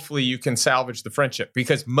so hopefully you can salvage the friendship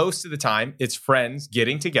because most of the time it's friends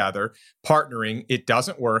getting together, partnering, it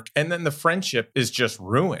doesn't work. And then the friendship is just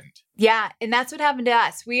ruined. Yeah. And that's what happened to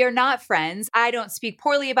us. We are not friends. I don't speak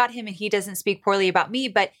poorly about him and he doesn't speak poorly about me,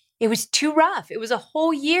 but it was too rough. It was a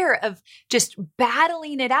whole year of just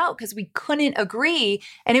battling it out because we couldn't agree.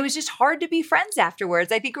 And it was just hard to be friends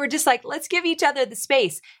afterwards. I think we're just like, let's give each other the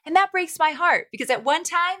space. And that breaks my heart because at one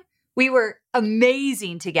time we were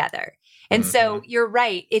amazing together. And so you're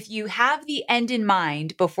right. If you have the end in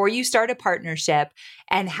mind before you start a partnership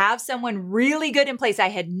and have someone really good in place, I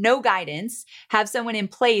had no guidance, have someone in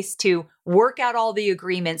place to work out all the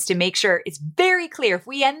agreements to make sure it's very clear. If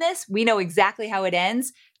we end this, we know exactly how it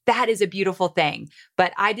ends. That is a beautiful thing.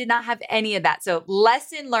 But I did not have any of that. So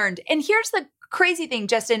lesson learned. And here's the crazy thing,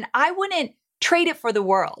 Justin, I wouldn't trade it for the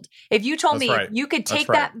world. If you told me you could take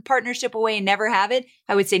that partnership away and never have it,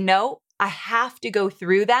 I would say, no, I have to go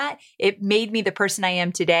through that. It made me the person I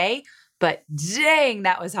am today, but dang,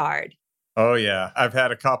 that was hard. Oh yeah. I've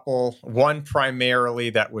had a couple, one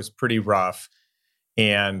primarily that was pretty rough.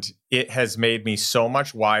 And it has made me so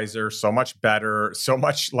much wiser, so much better, so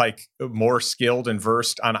much like more skilled and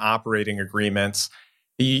versed on operating agreements.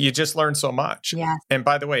 You just learn so much. Yeah. And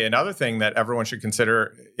by the way, another thing that everyone should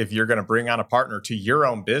consider if you're going to bring on a partner to your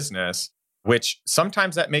own business, which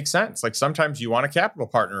sometimes that makes sense. Like sometimes you want a capital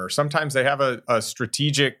partner, or sometimes they have a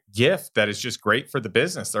strategic gift that is just great for the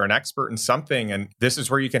business. They're an expert in something. And this is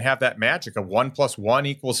where you can have that magic of 1 +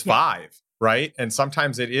 1 = 5. Right. And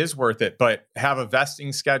sometimes it is worth it, but have a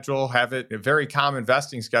vesting schedule, have it a very common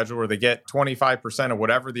vesting schedule where they get 25% of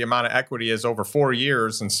whatever the amount of equity is over 4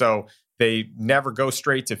 years. And so they never go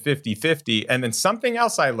straight to 50-50. And then something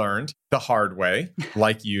else I learned the hard way,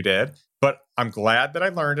 like you did, but I'm glad that I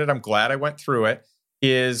learned it. I'm glad I went through it,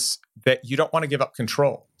 is that you don't want to give up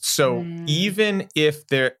control. So even if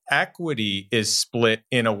their equity is split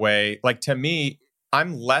in a way, like to me,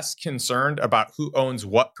 I'm less concerned about who owns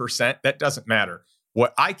what percent. That doesn't matter.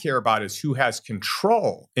 What I care about is who has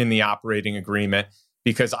control in the operating agreement,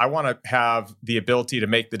 because I want to have the ability to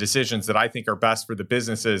make the decisions that I think are best for the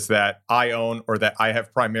businesses that I own or that I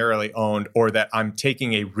have primarily owned or that I'm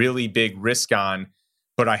taking a really big risk on,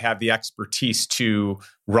 but I have the expertise to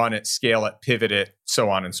run it, scale it, pivot it, so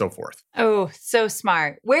on and so forth. Oh, so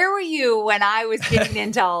smart. Where were you when I was getting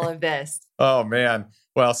into all of this? Oh, man.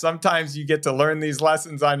 Well, sometimes you get to learn these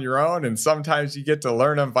lessons on your own, and sometimes you get to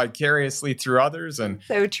learn them vicariously through others. And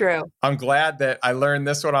so true. I'm glad that I learned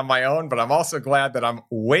this one on my own, but I'm also glad that I'm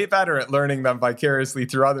way better at learning them vicariously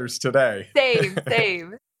through others today.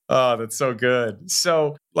 Same. Oh, that's so good.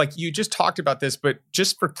 So, like you just talked about this, but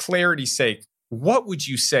just for clarity's sake, what would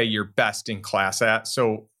you say you're best in class at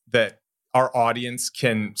so that our audience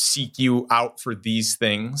can seek you out for these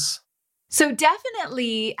things? So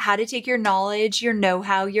definitely how to take your knowledge, your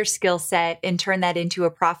know-how, your skill set, and turn that into a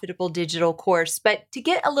profitable digital course. But to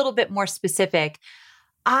get a little bit more specific,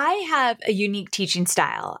 I have a unique teaching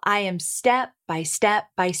style. I am step by step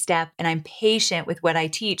by step, and I'm patient with what I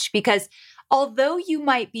teach because although you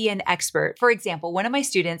might be an expert, for example, one of my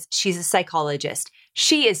students, she's a psychologist.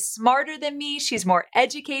 She is smarter than me. She's more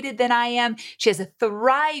educated than I am. She has a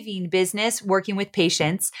thriving business working with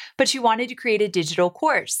patients, but she wanted to create a digital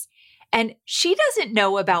course. And she doesn't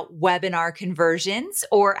know about webinar conversions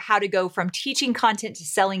or how to go from teaching content to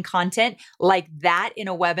selling content like that in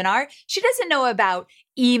a webinar. She doesn't know about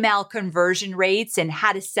email conversion rates and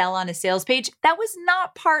how to sell on a sales page. That was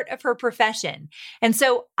not part of her profession. And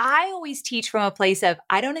so I always teach from a place of,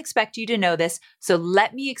 I don't expect you to know this, so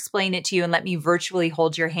let me explain it to you and let me virtually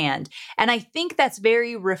hold your hand. And I think that's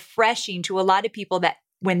very refreshing to a lot of people that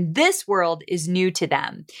when this world is new to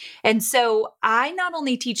them. And so I not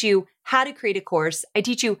only teach you how to create a course, I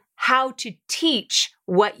teach you how to teach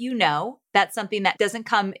what you know. That's something that doesn't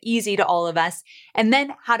come easy to all of us. And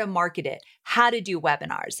then how to market it, how to do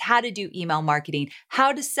webinars, how to do email marketing,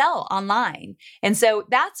 how to sell online. And so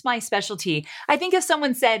that's my specialty. I think if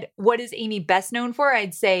someone said, what is Amy best known for?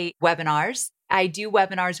 I'd say webinars. I do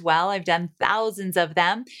webinars well. I've done thousands of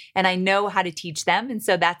them and I know how to teach them. And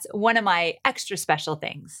so that's one of my extra special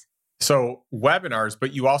things. So webinars,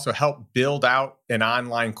 but you also help build out an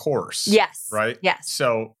online course. Yes. Right? Yes.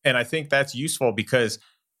 So, and I think that's useful because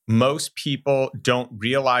most people don't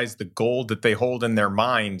realize the gold that they hold in their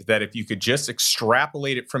mind, that if you could just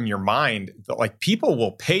extrapolate it from your mind, like people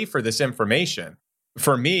will pay for this information.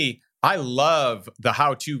 For me, I love the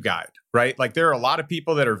how-to guide, right? Like there are a lot of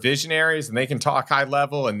people that are visionaries and they can talk high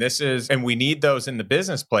level and we need those in the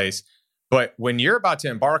business place. But when you're about to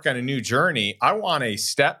embark on a new journey, I want a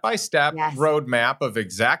step-by-step roadmap of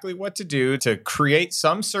exactly what to do to create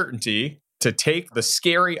some certainty, to take the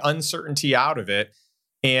scary uncertainty out of it.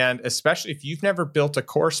 And especially if you've never built a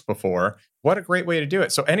course before, what a great way to do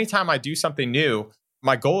it. So anytime I do something new,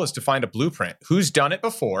 my goal is to find a blueprint. Who's done it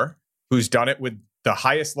before? Who's done it with the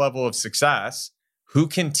highest level of success? Who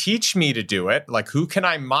can teach me to do it? Like who can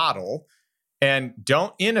I model? And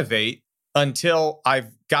don't innovate until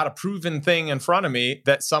I've got a proven thing in front of me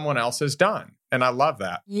that someone else has done. And I love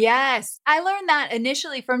that. Yes. I learned that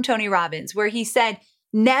initially from Tony Robbins, where he said,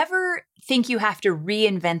 never think you have to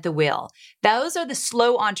reinvent the wheel. Those are the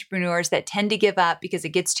slow entrepreneurs that tend to give up because it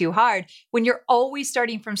gets too hard when you're always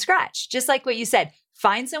starting from scratch. Just like what you said,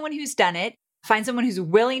 find someone who's done it, find someone who's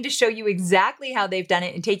willing to show you exactly how they've done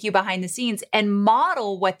it and take you behind the scenes and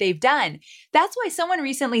model what they've done. That's why someone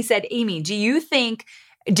recently said, Amy, do you think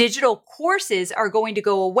digital courses are going to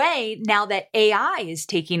go away now that AI is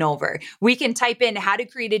taking over? We can type in how to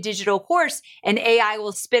create a digital course and AI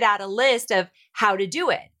will spit out a list of how to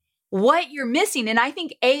do it. What you're missing, and I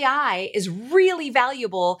think AI is really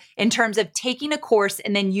valuable in terms of taking a course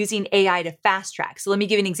and then using AI to fast track. So let me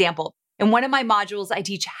give you an example. In one of my modules, I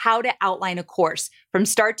teach how to outline a course from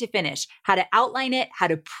start to finish, how to outline it, how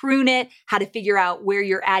to prune it, how to figure out where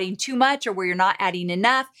you're adding too much or where you're not adding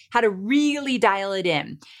enough, how to really dial it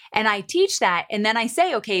in. And I teach that. And then I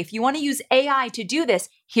say, okay, if you want to use AI to do this,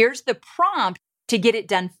 here's the prompt to get it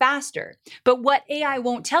done faster. But what AI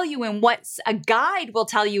won't tell you and what a guide will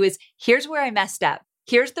tell you is, here's where I messed up.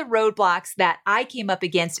 Here's the roadblocks that I came up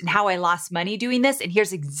against and how I lost money doing this. And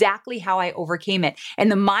here's exactly how I overcame it.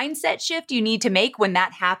 And the mindset shift you need to make when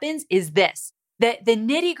that happens is this. The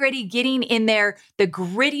nitty gritty, getting in there, the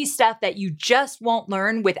gritty stuff that you just won't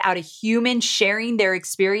learn without a human sharing their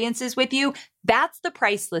experiences with you. That's the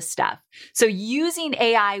priceless stuff. So using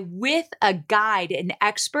AI with a guide, an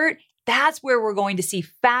expert, that's where we're going to see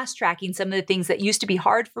fast tracking some of the things that used to be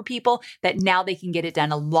hard for people that now they can get it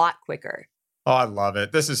done a lot quicker. Oh, I love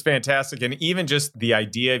it. This is fantastic. And even just the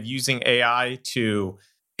idea of using AI to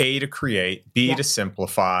A, to create, B, to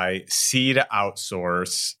simplify, C, to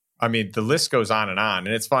outsource. I mean, the list goes on. And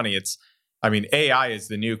it's funny. AI is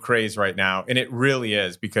the new craze right now. And it really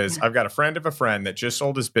is, because I've got a friend of a friend that just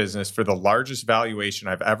sold his business for the largest valuation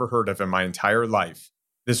I've ever heard of in my entire life.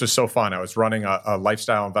 This was so fun. I was running a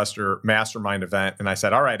lifestyle investor mastermind event. And I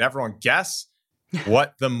said, all right, everyone guess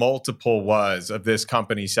what the multiple was of this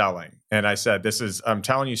company selling. And I said, I'm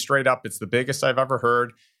telling you straight up, it's the biggest I've ever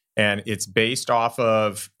heard. And it's based off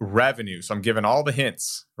of revenue. So I'm giving all the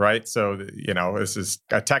hints, right? So, this is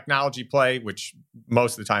a technology play, which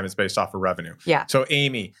most of the time is based off of revenue. Yeah. So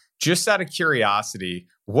Amy, just out of curiosity,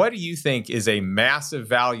 what do you think is a massive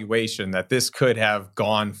valuation that this could have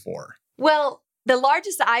gone for? Well, the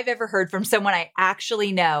largest I've ever heard from someone I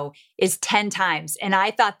actually know is 10 times. And I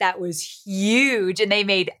thought that was huge. And they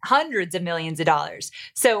made hundreds of millions of dollars.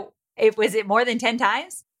 So was it more than 10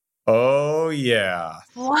 times? Oh, yeah.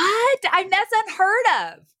 What? That's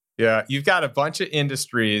unheard of. Yeah. You've got a bunch of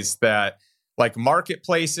industries that, like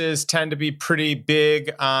marketplaces, tend to be pretty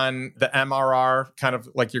big on the MRR, kind of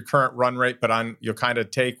like your current run rate, but you'll kind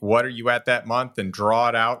of take what are you at that month and draw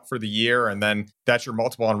it out for the year. And then that's your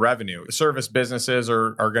multiple on revenue. Service businesses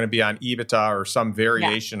are going to be on EBITDA or some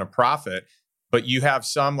variation of profit. But you have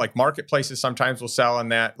some, like marketplaces sometimes will sell in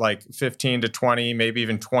that like 15 to 20, maybe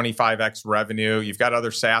even 25x revenue. You've got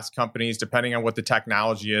other SaaS companies, depending on what the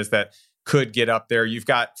technology is, that could get up there. You've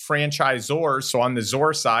got franchisors. So on the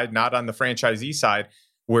Zor side, not on the franchisee side,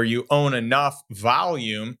 where you own enough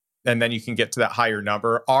volume and then you can get to that higher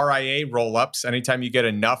number. RIA roll-ups, anytime you get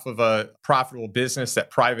enough of a profitable business that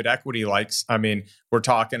private equity likes, we're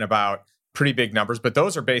talking about pretty big numbers, but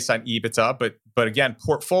those are based on EBITDA. But again,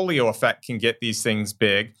 portfolio effect can get these things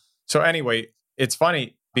big. So anyway, it's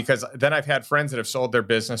funny because then I've had friends that have sold their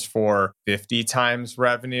business for 50 times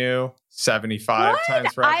revenue, 75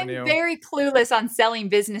 times revenue. I'm very clueless on selling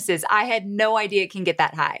businesses. I had no idea it can get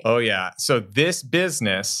that high. Oh yeah. So this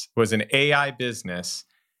business was an AI business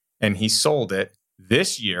and he sold it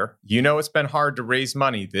this year. It's been hard to raise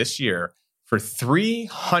money this year for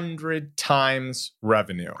 300 times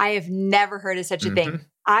revenue. I have never heard of such a thing.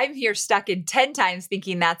 I'm here stuck in 10 times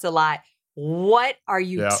thinking that's a lot. What are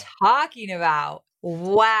you talking about?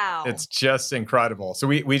 Wow. It's just incredible. So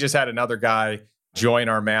we just had another guy join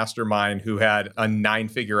our mastermind who had a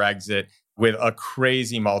 9-figure exit with a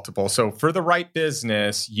crazy multiple. So for the right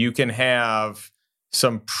business, you can have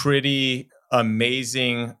some pretty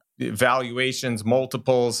amazing valuations,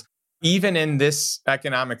 multiples, even in this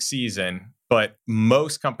economic season. But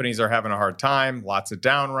most companies are having a hard time, lots of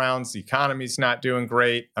down rounds. The economy's not doing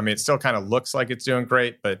great. I mean, it still kind of looks like it's doing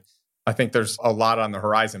great, but I think there's a lot on the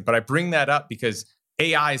horizon. But I bring that up because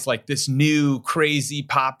AI is like this new, crazy,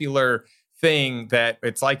 popular thing that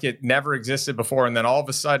it's like it never existed before. And then all of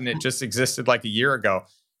a sudden it just existed like a year ago.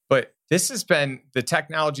 But this has been the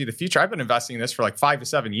technology of the future. I've been investing in this for like 5 to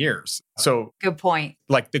 7 years. So good point.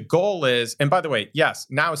 Like the goal is, and by the way, yes,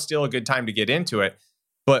 now is still a good time to get into it.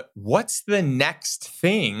 But what's the next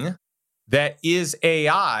thing that is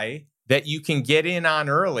AI that you can get in on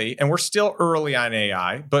early? And we're still early on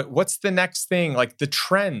AI, but what's the next thing? Like the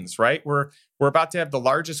trends, right? We're about to have the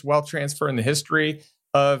largest wealth transfer in the history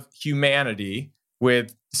of humanity,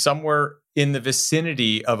 with somewhere in the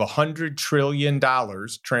vicinity of $100 trillion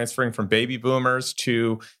transferring from baby boomers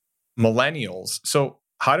to millennials. So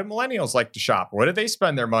how do millennials like to shop? What do they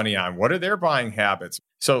spend their money on? What are their buying habits?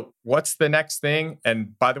 So what's the next thing?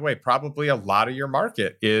 And by the way, probably a lot of your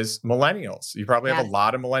market is millennials. You probably have a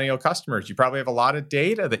lot of millennial customers. You probably have a lot of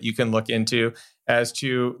data that you can look into as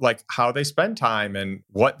to like how they spend time and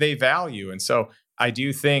what they value. And so I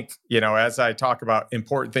do think, as I talk about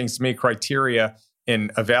important things to me, criteria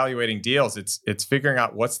in evaluating deals, it's figuring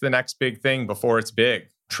out what's the next big thing before it's big.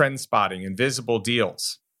 Trend spotting, invisible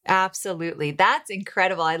deals. Absolutely. That's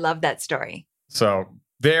incredible. I love that story. So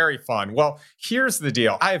very fun. Well, here's the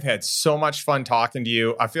deal. I've had so much fun talking to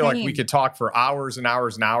you. I feel like we could talk for hours and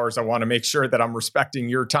hours and hours. I want to make sure that I'm respecting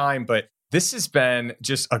your time, but this has been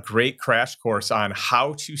just a great crash course on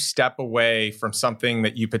how to step away from something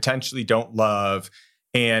that you potentially don't love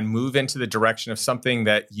and move into the direction of something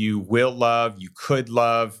that you will love, you could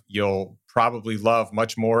love, you'll probably love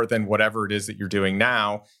much more than whatever it is that you're doing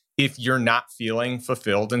now if you're not feeling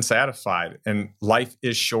fulfilled and satisfied. And life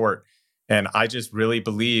is short. And I just really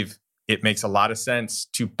believe it makes a lot of sense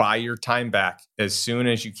to buy your time back as soon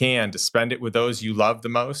as you can, to spend it with those you love the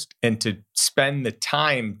most, and to spend the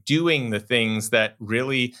time doing the things that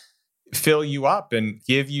really fill you up and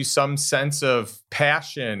give you some sense of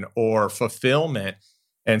passion or fulfillment.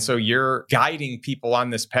 And so you're guiding people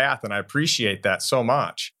on this path, and I appreciate that so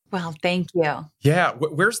much. Well, thank you. Yeah.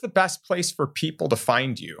 Where's the best place for people to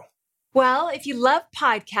find you? Well, if you love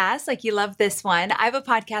podcasts, like you love this one, I have a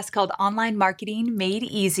podcast called Online Marketing Made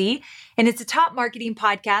Easy, and it's a top marketing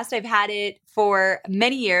podcast. I've had it for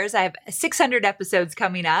many years. I have 600 episodes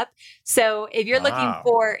coming up. So if you're looking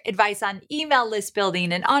for advice on email list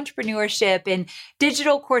building and entrepreneurship and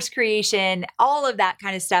digital course creation, all of that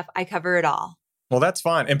kind of stuff, I cover it all. Well, that's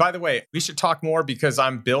fun. And by the way, we should talk more because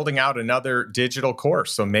I'm building out another digital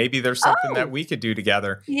course. So maybe there's something that we could do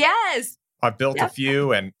together. Yes. I've built a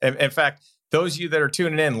few. And in fact, those of you that are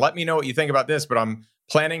tuning in, let me know what you think about this, but I'm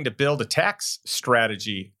planning to build a tax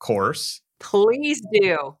strategy course. Please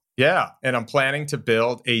do. Yeah. And I'm planning to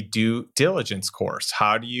build a due diligence course.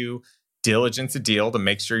 How do you diligence a deal to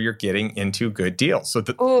make sure you're getting into good deals? So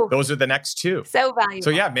those are the next two. So valuable.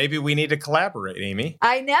 So yeah, maybe we need to collaborate, Amy.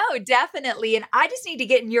 I know, definitely. And I just need to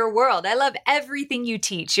get in your world. I love everything you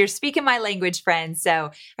teach. You're speaking my language, friend.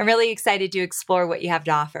 So I'm really excited to explore what you have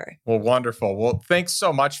to offer. Well, wonderful. Well, thanks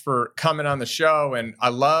so much for coming on the show. And I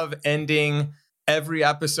love ending every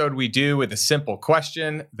episode we do with a simple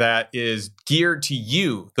question that is geared to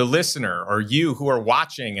you, the listener, or you who are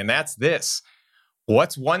watching. And that's this.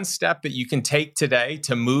 What's one step that you can take today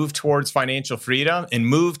to move towards financial freedom and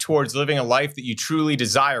move towards living a life that you truly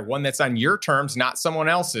desire, one that's on your terms, not someone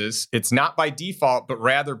else's? It's not by default, but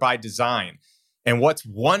rather by design. And what's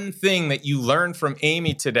one thing that you learned from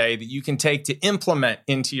Amy today that you can take to implement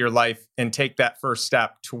into your life and take that first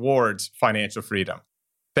step towards financial freedom?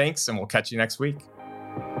 Thanks, and we'll catch you next week.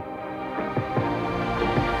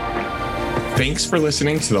 Thanks for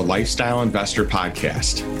listening to the Lifestyle Investor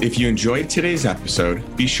Podcast. If you enjoyed today's episode,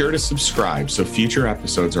 be sure to subscribe so future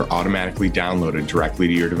episodes are automatically downloaded directly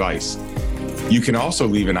to your device. You can also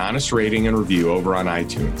leave an honest rating and review over on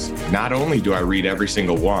iTunes. Not only do I read every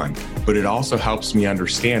single one, but it also helps me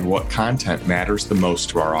understand what content matters the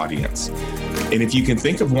most to our audience. And if you can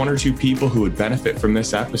think of one or two people who would benefit from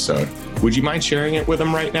this episode, would you mind sharing it with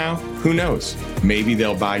them right now? Who knows? Maybe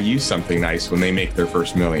they'll buy you something nice when they make their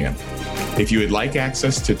first million. If you would like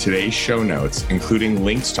access to today's show notes, including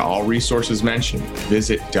links to all resources mentioned,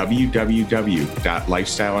 visit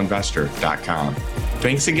www.lifestyleinvestor.com.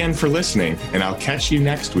 Thanks again for listening, and I'll catch you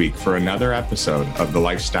next week for another episode of The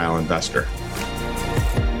Lifestyle Investor.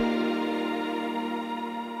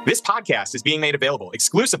 This podcast is being made available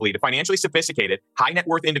exclusively to financially sophisticated, high net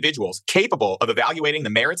worth individuals capable of evaluating the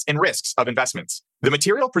merits and risks of investments. The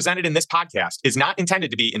material presented in this podcast is not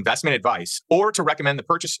intended to be investment advice or to recommend the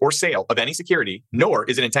purchase or sale of any security, nor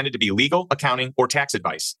is it intended to be legal, accounting, or tax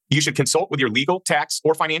advice. You should consult with your legal, tax,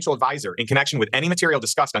 or financial advisor in connection with any material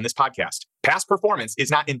discussed on this podcast. Past performance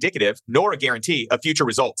is not indicative nor a guarantee of future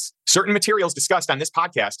results. Certain materials discussed on this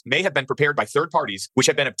podcast may have been prepared by third parties, which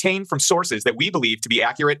have been obtained from sources that we believe to be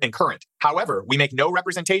accurate and current. However, we make no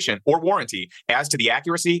representation or warranty as to the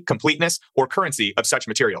accuracy, completeness, or currency of such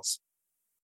materials.